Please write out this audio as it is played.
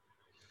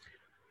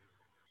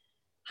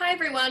Hi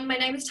everyone, my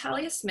name is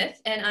Talia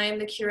Smith and I am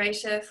the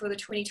curator for the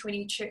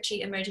 2020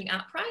 Churchy Emerging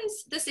Art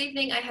Prize. This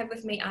evening I have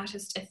with me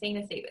artist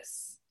Athena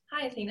Thebus.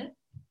 Hi Athena.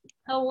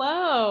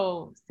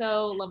 Hello.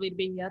 So lovely to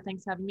be here.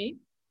 Thanks for having me.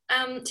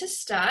 To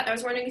start, I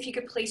was wondering if you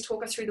could please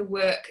talk us through the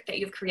work that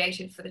you've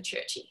created for the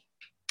Churchy.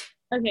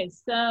 Okay,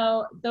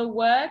 so the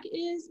work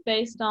is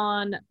based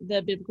on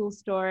the biblical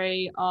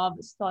story of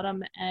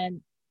Sodom and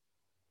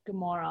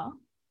Gomorrah,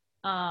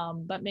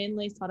 but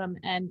mainly Sodom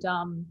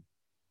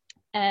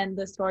and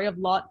the story of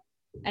Lot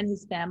and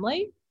his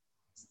family.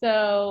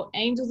 So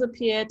angels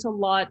appear to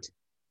Lot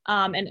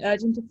and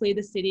urge him to flee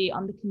the city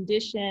on the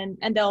condition,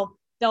 and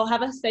they'll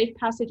have a safe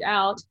passage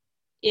out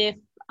if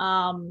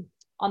on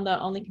the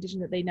only condition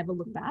that they never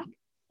look back.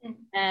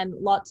 And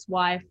Lot's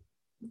wife,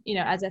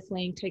 as they're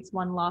fleeing, takes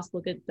one last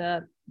look at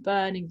the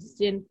burning,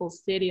 sinful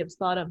city of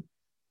Sodom,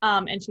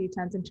 and she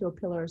turns into a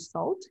pillar of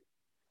salt.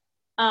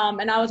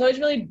 And I was always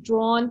really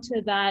drawn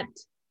to that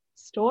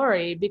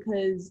story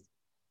because,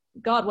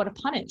 God, what a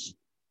punish,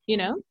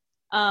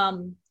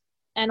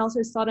 and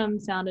also Sodom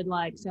sounded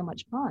like so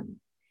much fun.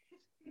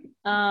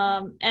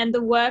 And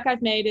the work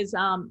I've made is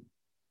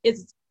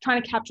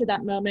trying to capture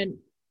that moment,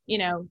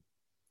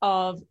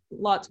 of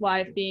Lot's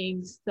wife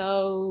being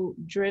so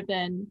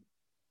driven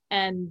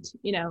and,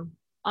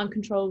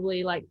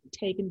 uncontrollably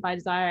taken by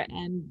desire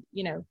and,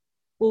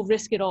 will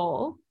risk it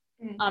all.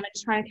 And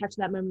just trying to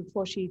capture that moment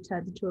before she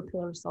turns into a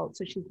pillar of salt.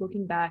 So she's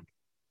looking back,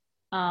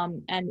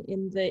 and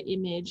in the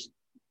image,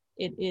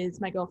 it is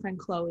my girlfriend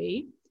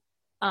Chloe,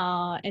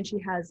 and she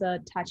has a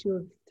tattoo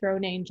of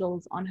thrown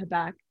angels on her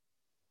back.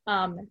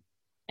 And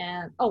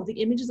the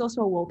image is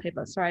also a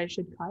wallpaper. Sorry, I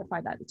should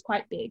clarify that. It's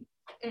quite big.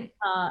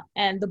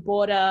 And the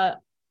border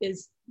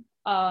is,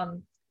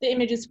 the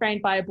image is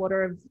framed by a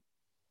border of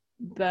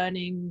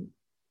burning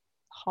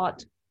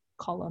hot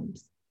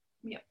columns.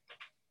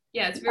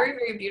 Yeah, it's very,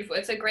 very beautiful.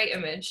 It's a great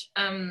image.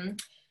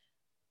 And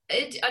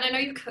I know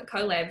you've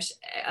collabed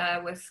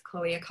with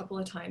Chloe a couple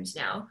of times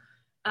now.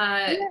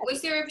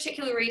 Was there a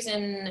particular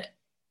reason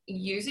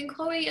using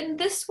Chloe in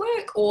this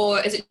work, or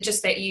is it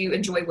just that you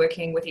enjoy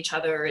working with each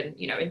other and,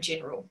 in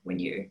general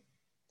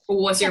or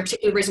was there a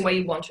particular reason why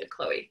you wanted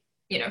Chloe,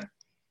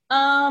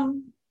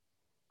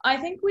 I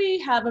think we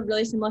have a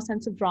really similar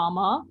sense of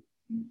drama,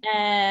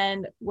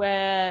 and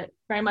we're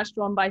very much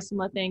drawn by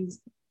similar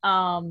things.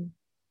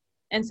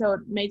 And so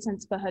it made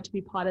sense for her to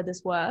be part of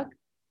this work.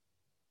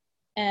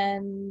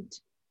 And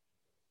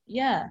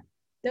yeah,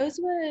 those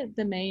were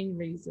the main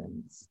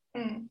reasons.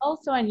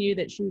 Also, I knew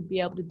that she would be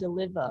able to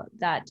deliver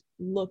that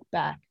look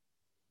back,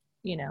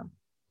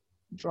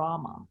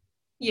 drama.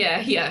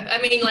 Yeah.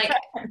 I mean,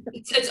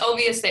 it's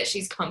obvious that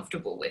she's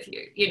comfortable with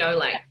you,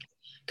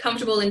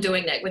 comfortable in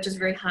doing that, which is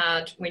very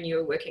hard when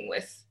you're working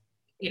with,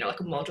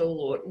 a model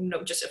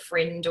or just a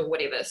friend or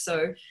whatever.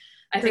 So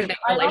I think that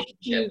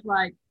relationship,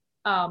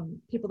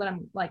 people that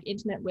I'm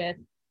intimate with,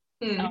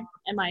 and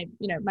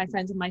my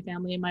friends and my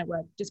family and my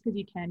work, just because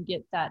you can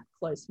get that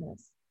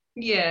closeness.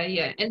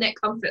 Yeah, and that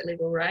comfort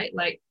level, right?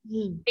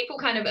 People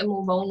kind of are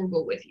more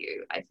vulnerable with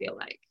you, I feel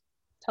like.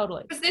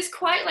 Totally. Because there's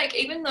quite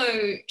even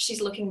though she's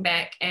looking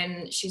back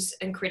and she's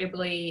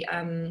incredibly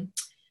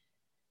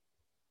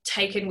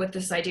taken with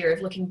this idea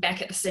of looking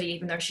back at the city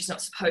even though she's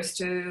not supposed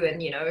to,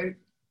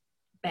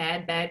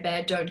 and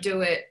bad, don't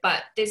do it.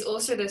 But there's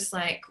also this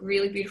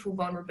really beautiful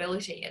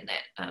vulnerability in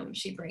that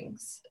she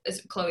brings,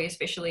 as Chloe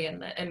especially in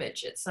the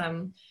image. It's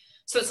so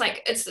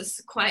it's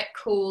this quite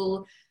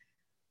cool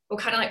or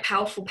kind of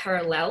powerful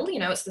parallel,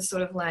 it's this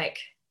sort of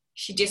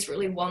she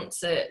desperately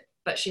wants it,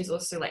 but she's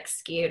also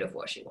scared of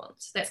what she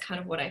wants. That's kind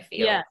of what I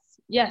feel.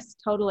 Yes,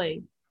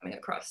 totally. Coming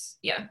across,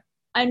 yeah.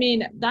 I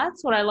mean,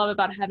 that's what I love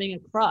about having a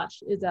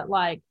crush, is that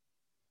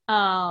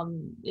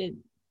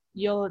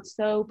you're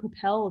so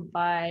propelled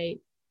by,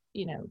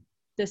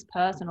 this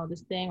person or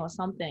this thing or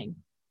something.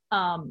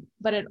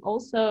 But it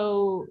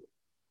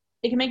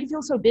can make you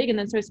feel so big and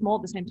then so small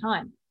at the same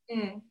time.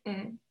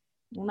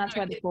 And that's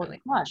why they call it a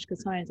crush,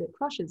 because sometimes it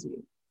crushes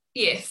you.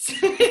 Yes.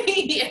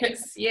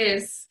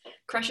 yes.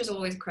 Crushes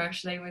always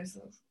crush. They will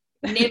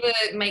never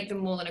make them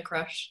more than a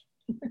crush.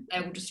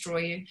 They will destroy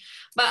you.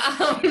 But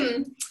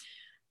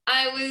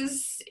I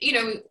was,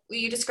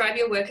 you describe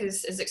your work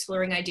as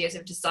exploring ideas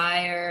of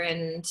desire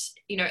and,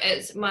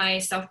 as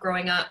myself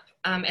growing up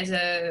as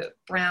a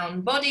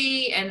brown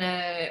body and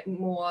a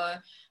more,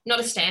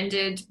 not a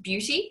standard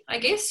beauty, I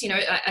guess,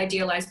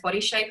 idealized body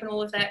shape and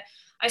all of that.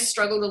 I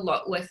struggled a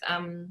lot with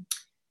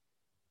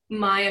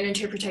my own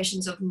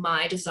interpretations of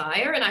my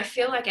desire. And I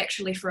feel like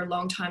actually for a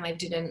long time I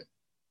didn't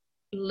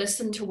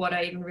listen to what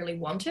I even really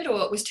wanted,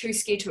 or was too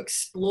scared to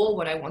explore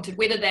what I wanted,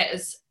 whether that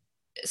is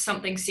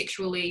something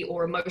sexually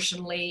or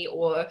emotionally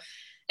or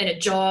in a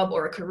job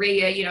or a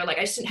career, I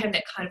just didn't have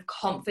that kind of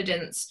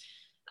confidence.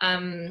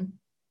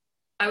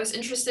 I was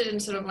interested in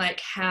sort of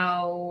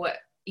how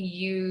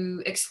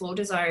you explore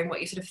desire and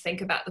what you sort of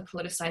think about the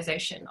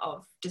politicization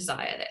of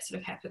desire that sort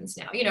of happens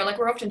now.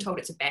 We're often told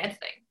it's a bad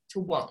thing to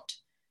want.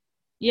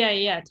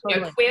 Yeah,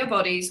 totally. Queer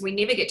bodies, we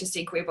never get to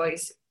see queer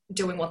bodies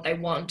doing what they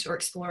want or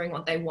exploring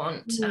what they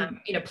want.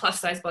 You know, plus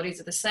size bodies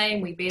are the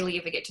same. We barely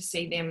ever get to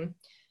see them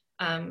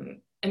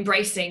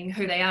embracing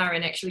who they are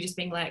and actually just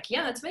being like,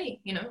 yeah, it's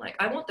me, you know, like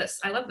I want this,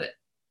 I love it,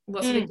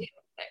 what's the big deal,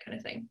 that kind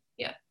of thing.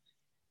 Yeah.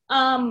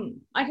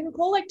 I can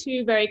recall like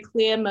two very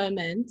clear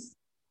moments.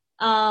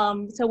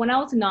 So when I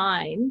was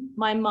 9,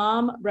 my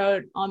mom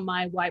wrote on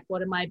my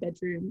whiteboard in my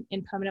bedroom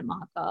in permanent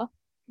marker,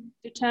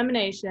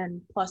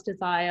 determination plus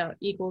desire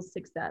equals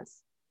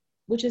success,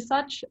 which is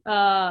such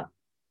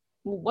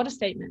what a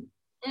statement.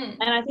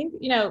 And I think,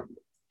 you know,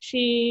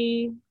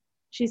 she's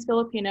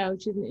Filipino,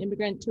 she's an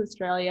immigrant to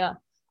Australia.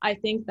 I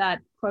think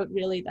that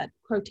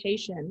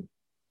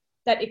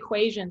that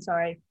equation,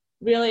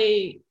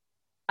 really,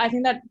 I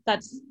think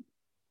that's,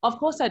 of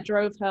course, that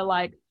drove her,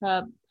 like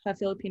her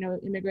Filipino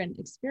immigrant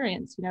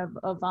experience, you know,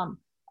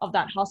 of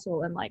that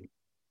hustle and like,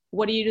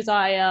 what do you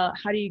desire?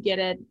 How do you get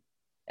it?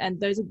 And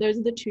those are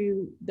the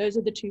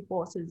two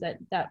forces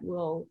that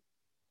will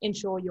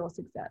ensure your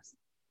success.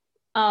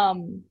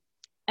 And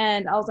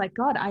I was like,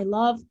 God, I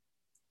love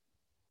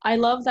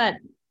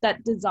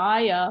that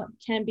desire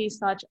can be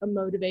such a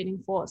motivating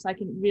force. It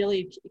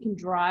can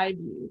drive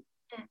you.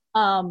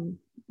 And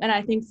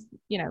I think,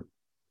 you know,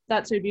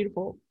 that's so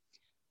beautiful.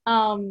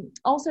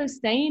 Also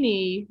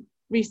Stainy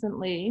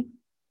recently,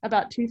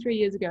 about 2-3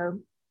 years ago,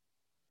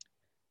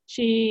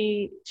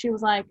 she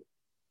was like,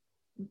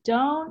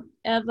 don't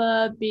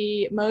ever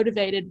be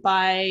motivated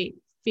by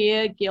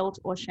fear, guilt,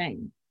 or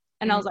shame.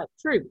 And I was like,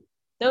 true.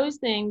 Those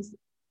things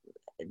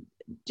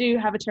do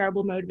have a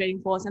terrible motivating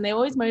force, and they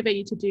always motivate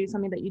you to do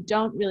something that you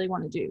don't really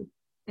want to do.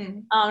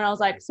 And I was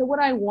like, so what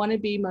I want to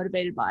be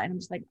motivated by? And I'm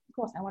just like, of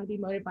course, I want to be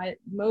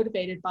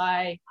motivated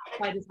by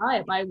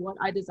desire, by what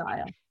I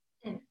desire.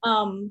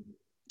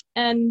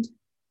 And,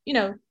 you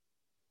know,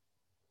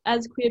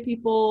 as queer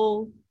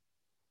people,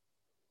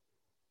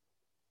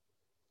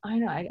 I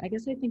don't know, I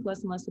guess I think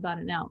less and less about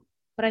it now.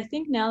 But I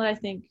think now that I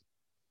think,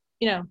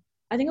 you know,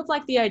 I think of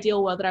like the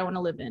ideal world that I want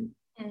to live in.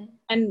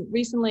 And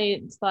recently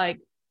it's like,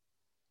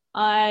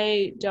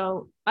 I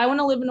want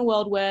to live in a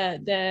world where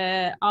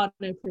there are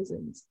no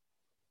prisons.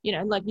 You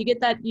know, like you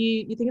get that,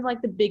 you think of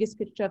like the biggest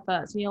picture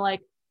first, and you're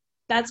like,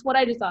 that's what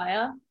I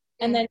desire.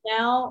 And then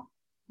now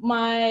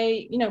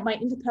my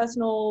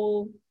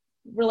interpersonal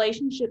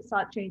relationships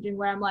start changing,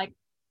 where I'm like,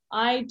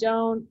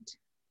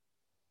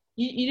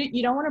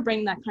 you don't want to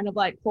bring that kind of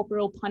like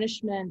corporal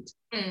punishment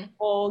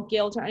or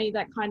guilt or any of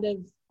that kind of,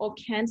 or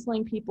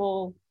canceling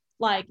people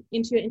like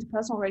into your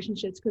interpersonal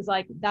relationships, because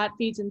like that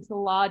feeds into the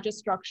larger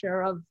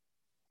structure of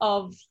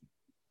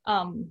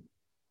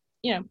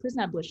you know,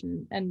 prison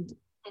abolition and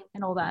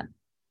all that.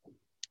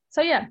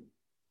 So yeah,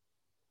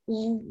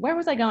 where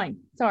was I going?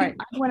 Sorry,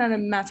 I went on a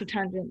massive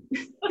tangent.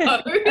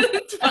 Oh,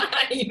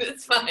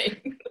 it's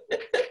fine.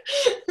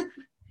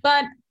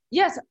 But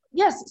yes,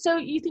 so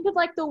you think of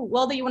like the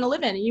world that you want to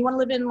live in. You want to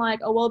live in like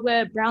a world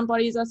where brown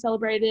bodies are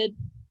celebrated,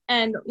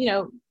 and, you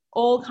know,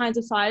 all kinds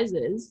of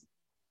sizes,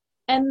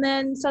 and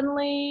then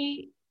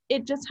suddenly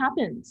it just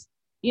happens.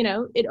 You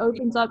know, it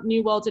opens up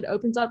new worlds, it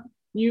opens up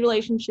new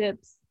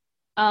relationships,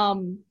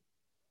 and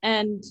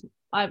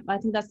I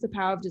think that's the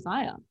power of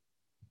desire.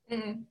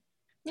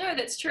 No,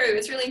 that's true.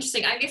 It's really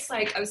interesting. I guess,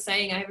 like I was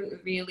saying, I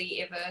haven't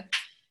really ever,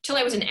 till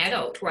I was an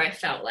adult, where I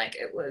felt like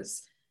it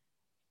was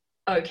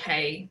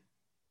okay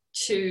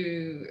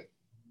to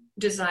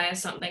desire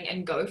something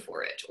and go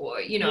for it, or,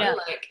 you know,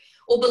 like,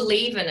 or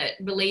believe in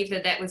it, believe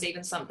that was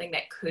even something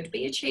that could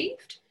be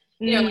achieved.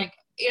 You know, like,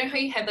 you know how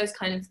you have those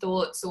kind of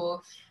thoughts,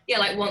 or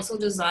like wants or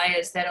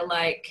desires that are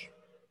like,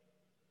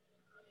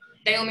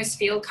 they almost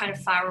feel kind of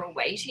far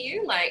away to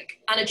you, like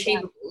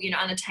unachievable, you know,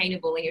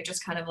 unattainable, and you're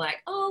just kind of like,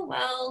 oh,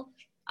 well,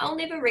 I'll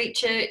never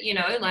reach it, you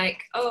know,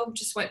 like, oh,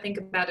 just won't think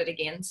about it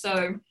again.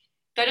 So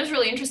that is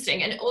really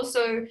interesting. And it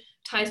also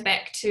ties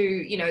back to,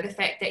 you know, the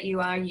fact that you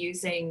are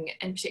using,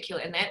 in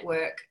particular in that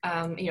work,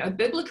 you know, a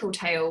biblical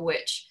tale,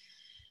 which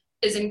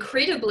is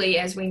incredibly,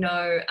 as we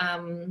know,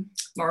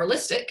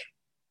 moralistic.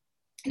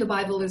 The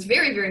Bible is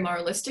very, very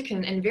moralistic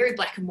and very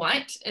black and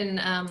white in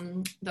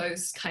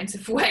those kinds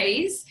of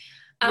ways.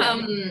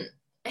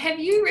 Have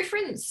you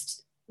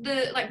referenced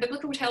the like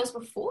biblical tales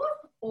before,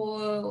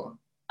 or?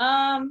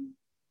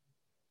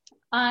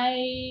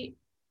 I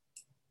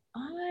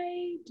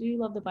do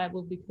love the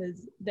Bible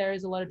because there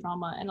is a lot of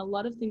drama and a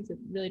lot of things that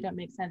really don't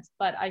make sense,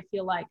 but I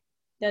feel like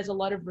there's a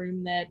lot of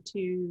room there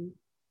to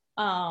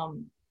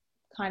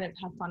kind of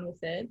have fun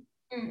with it.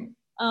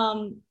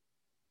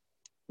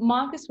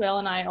 Marcus Whale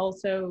and I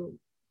also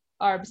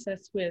are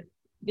obsessed with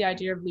the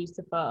idea of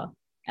Lucifer,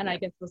 and I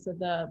guess also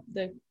the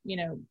you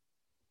know,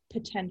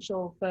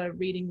 potential for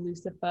reading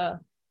Lucifer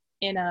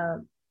in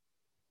a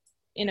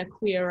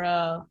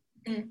queerer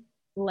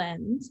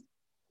lens.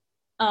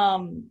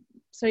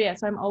 So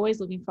I'm always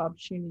looking for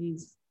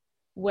opportunities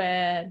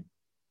where,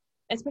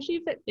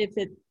 especially if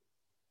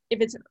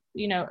it's,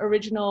 you know,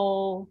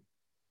 original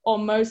or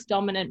most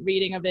dominant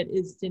reading of it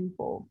is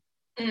sinful.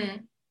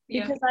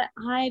 Because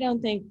I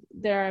don't think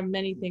there are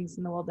many things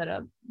in the world that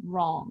are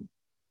wrong.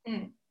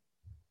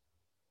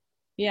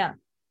 Yeah.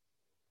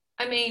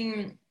 I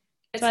mean,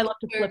 So I love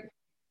to flip.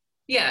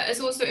 Yeah, it's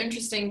also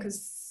interesting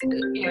because,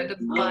 you know, the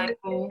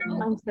Bible.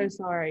 I'm so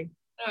sorry.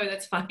 No,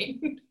 that's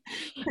fine.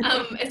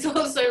 It's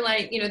also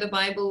like, you know, the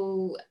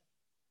Bible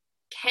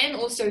can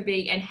also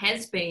be and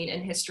has been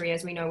in history,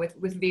 as we know,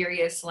 with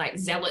various like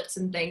zealots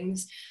and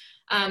things,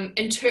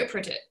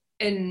 interpret it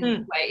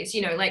in ways,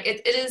 you know, like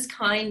it is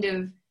kind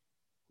of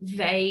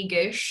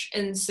vague-ish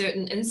in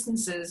certain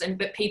instances,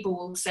 but people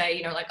will say,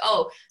 you know, like,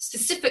 oh,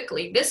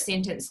 specifically this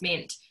sentence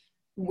meant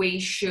we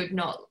should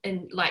not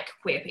like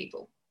queer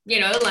people, you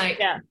know, like,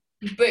 yeah.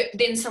 But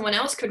then someone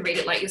else could read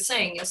it, like you're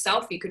saying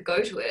yourself, you could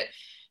go to it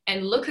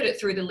and look at it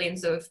through the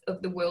lens of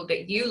the world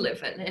that you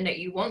live in and that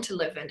you want to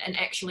live in, and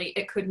actually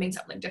it could mean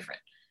something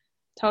different.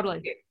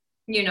 Totally.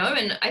 You know,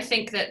 and I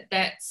think that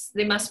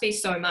there must be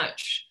so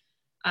much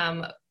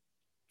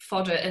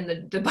fodder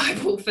in the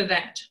Bible for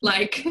that,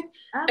 like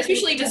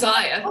especially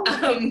desire.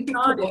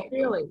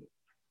 Really.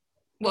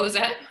 What was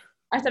that?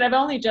 I said I've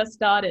only just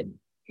started.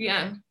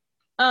 Yeah.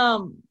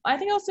 I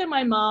think also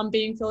my mom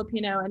being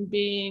Filipino and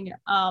being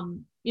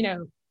you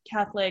know,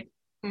 Catholic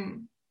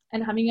and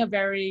having a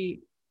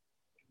very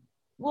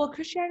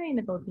Christianity in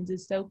the Philippines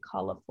is so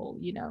colorful,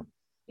 you know.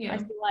 Yeah. I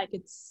feel like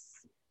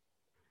it's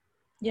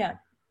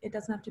it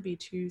doesn't have to be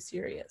too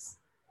serious.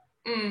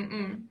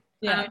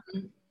 Yeah.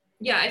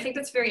 Yeah, I think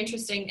that's very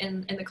interesting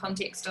in the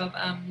context of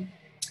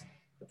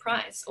the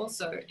prize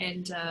also,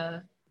 and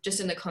just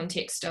in the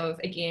context of,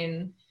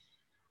 again,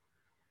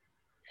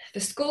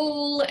 the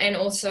school and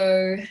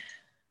also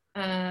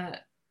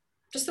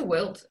just the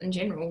world in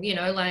general, you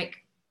know, like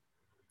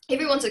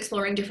everyone's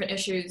exploring different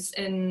issues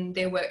in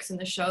their works in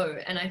the show,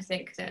 and I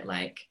think that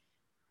like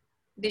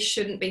there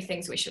shouldn't be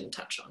things we shouldn't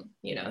touch on,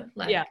 you know,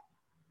 like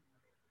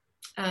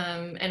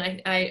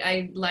and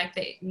I like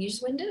that you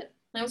just winged it.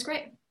 That was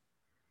great.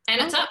 And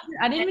it's up.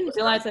 I didn't even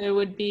realize that there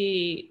would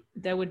be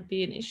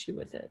an issue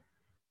with it.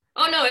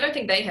 Oh no, I don't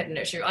think they had an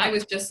issue. I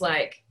was just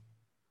like,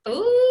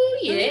 oh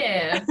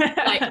yeah,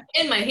 like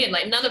in my head,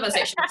 like none of us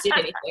actually said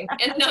anything,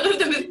 and none of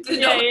them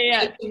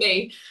to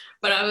me.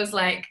 But I was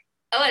like,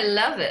 oh, I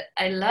love it,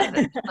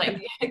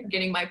 like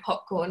getting my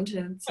popcorn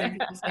to see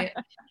people say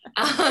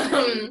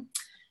it.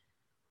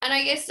 And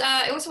I guess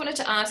I also wanted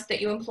to ask that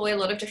you employ a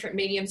lot of different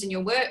mediums in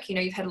your work. You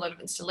know, you've had a lot of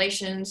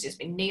installations, there's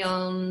been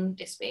neon,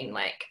 there's been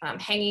like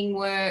hanging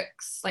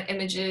works, like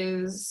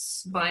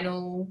images,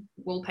 vinyl,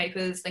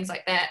 wallpapers, things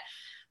like that.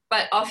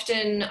 But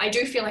often I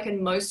do feel like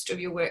in most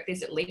of your work,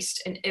 there's at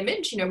least an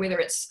image, you know, whether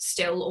it's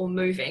still or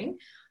moving.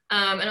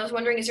 And I was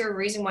wondering, is there a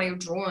reason why you're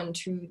drawn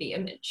to the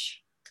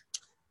image?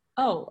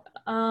 Oh,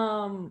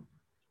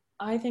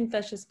 I think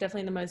that's just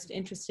definitely the most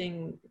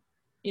interesting,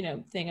 you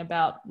know, thing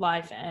about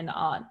life and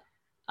art.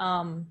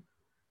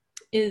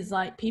 Is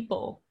like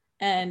people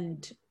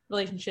and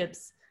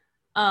relationships,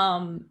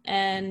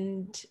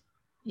 and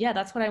yeah,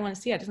 that's what I want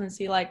to see. I just want to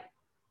see like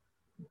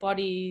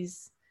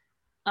bodies,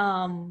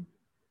 and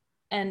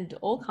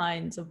all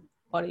kinds of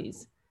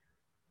bodies,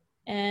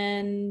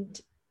 and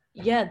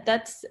yeah,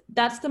 that's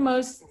the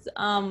most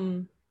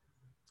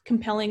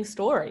compelling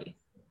story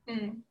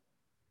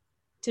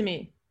to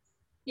me.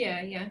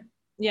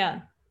 Yeah.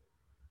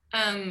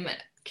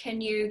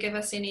 Can you give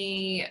us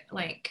any,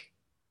 like,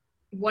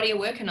 what are you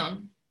working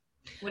on?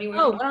 What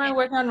am I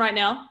working on right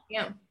now?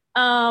 Yeah.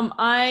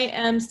 I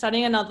am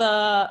studying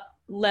another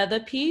leather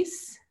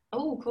piece.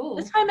 Oh, cool.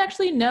 This time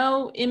actually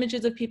no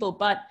images of people,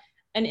 but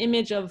an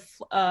image of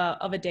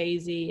a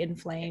daisy in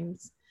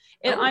flames.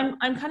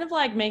 I'm kind of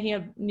like making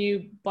a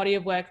new body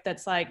of work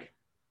that's like,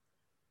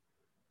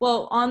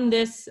 well, on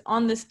this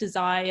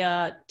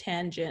desire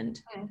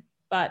tangent,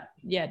 but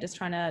yeah, just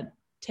trying to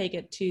take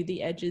it to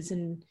the edges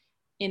and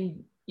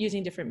in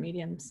using different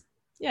mediums.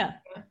 Yeah.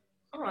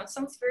 Oh, it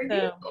sounds very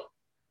beautiful.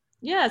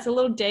 Yeah, it's a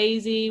little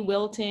daisy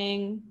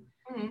wilting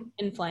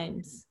in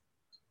flames.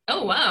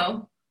 Oh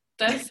wow,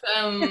 that's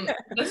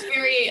that's a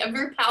very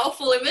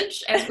powerful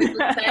image, as we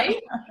would say.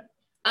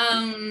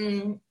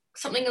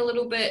 Something a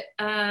little bit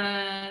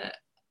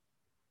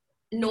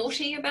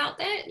naughty about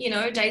that, you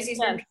know. Daisy's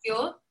very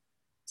pure.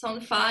 It's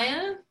on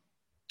fire.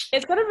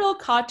 It's got a real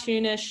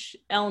cartoonish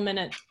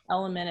element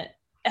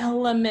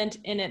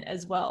in it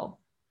as well.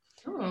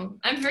 Oh,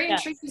 I'm very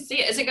intrigued to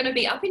see it. Is it going to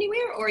be up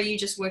anywhere, or are you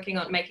just working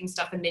on making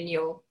stuff and then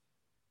you'll?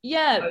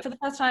 Yeah, for the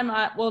first time,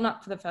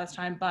 not for the first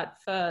time, but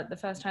for the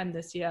first time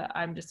this year,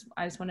 I just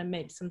want to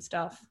make some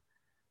stuff.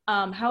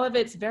 However,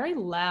 it's very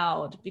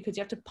loud because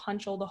you have to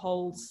punch all the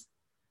holes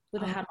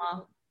with a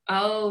hammer.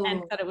 Oh.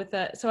 And cut it with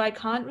so I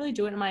can't really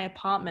do it in my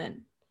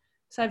apartment.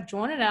 So I've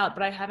drawn it out,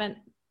 but I haven't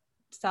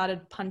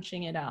started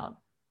punching it out.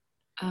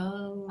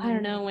 Oh. I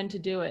don't know when to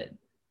do it.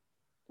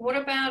 What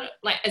about,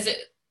 like, is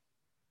it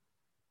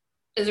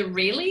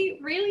really,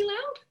 really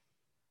loud?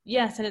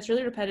 Yes, and it's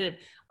really repetitive.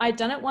 I'd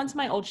done it once in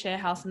my old share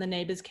house and the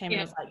neighbors came and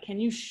I was like, can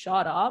you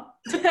shut up?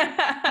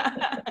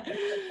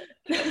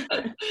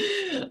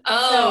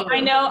 Oh. So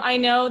I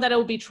know that it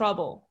will be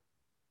trouble.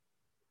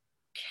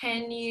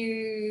 Can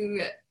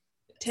you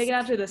take it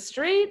out to the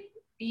street?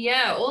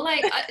 Yeah, or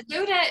like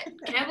do it at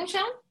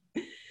Campbelltown?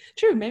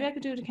 True, maybe I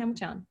could do it at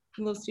Campbelltown,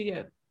 a little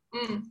studio.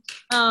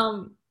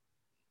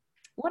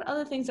 What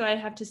other things do I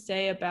have to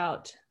say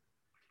about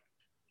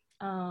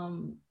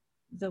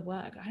the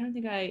work? I don't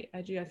think I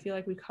do. I feel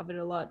like we covered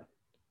a lot.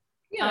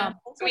 Yeah.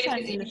 Thanks for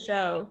in the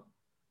show.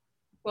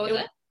 What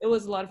was it? It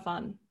was a lot of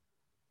fun.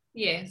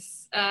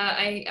 Yes.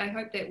 I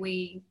hope that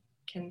we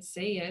can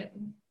see it.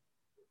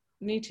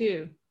 Me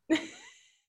too.